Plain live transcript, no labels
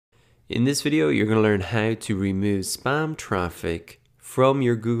In this video, you're going to learn how to remove spam traffic from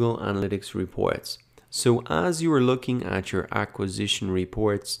your Google Analytics reports. So as you are looking at your acquisition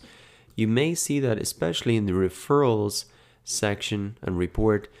reports, you may see that especially in the referrals section and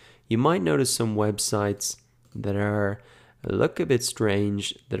report, you might notice some websites that look a bit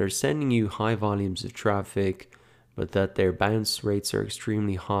strange, that are sending you high volumes of traffic, but that their bounce rates are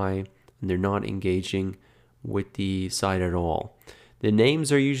extremely high and they're not engaging with the site at all. The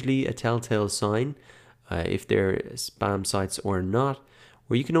names are usually a telltale sign if they're spam sites or not,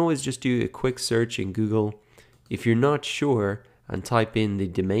 or you can always just do a quick search in Google if you're not sure and type in the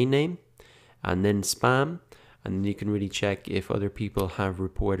domain name and then spam, and then you can really check if other people have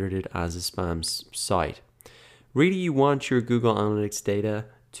reported it as a spam site. Really, you want your Google Analytics data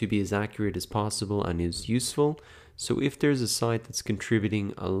to be as accurate as possible and is useful. So if there's a site that's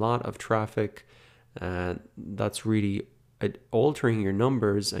contributing a lot of traffic, that's really altering your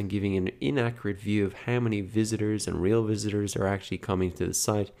numbers and giving an inaccurate view of how many visitors and real visitors are actually coming to the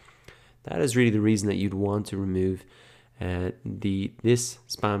site. That is really the reason that you'd want to remove this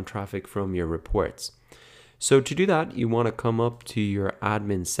spam traffic from your reports. So to do that, you want to come up to your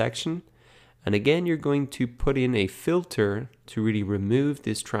admin section, and again you're going to put in a filter to really remove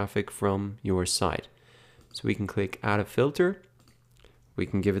this traffic from your site. So we can click add a filter, we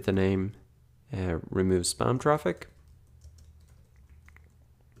can give it the name remove spam traffic,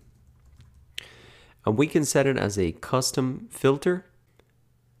 and we can set it as a custom filter.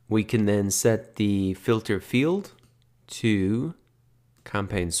 We can then set the filter field to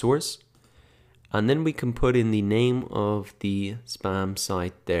campaign source, and then we can put in the name of the spam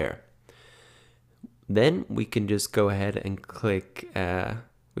site there. Then we can just go ahead and click,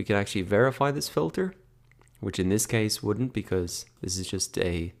 we can actually verify this filter, which in this case wouldn't, because this is just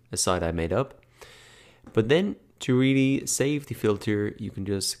a site I made up. But then to really save the filter, you can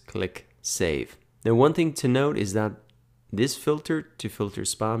just click save. Now, one thing to note is that this filter to filter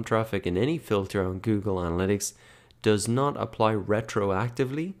spam traffic in any filter on Google Analytics does not apply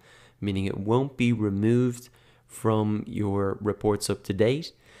retroactively, meaning it won't be removed from your reports up to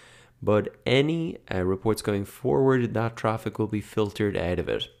date, but any reports going forward, that traffic will be filtered out of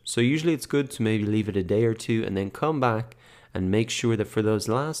it. So usually it's good to maybe leave it a day or two and then come back and make sure that for those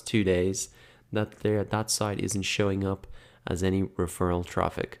last 2 days that site isn't showing up as any referral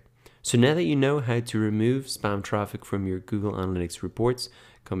traffic. So now that you know how to remove spam traffic from your Google Analytics reports,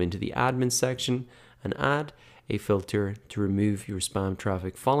 come into the admin section and add a filter to remove your spam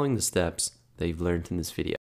traffic following the steps that you've learned in this video.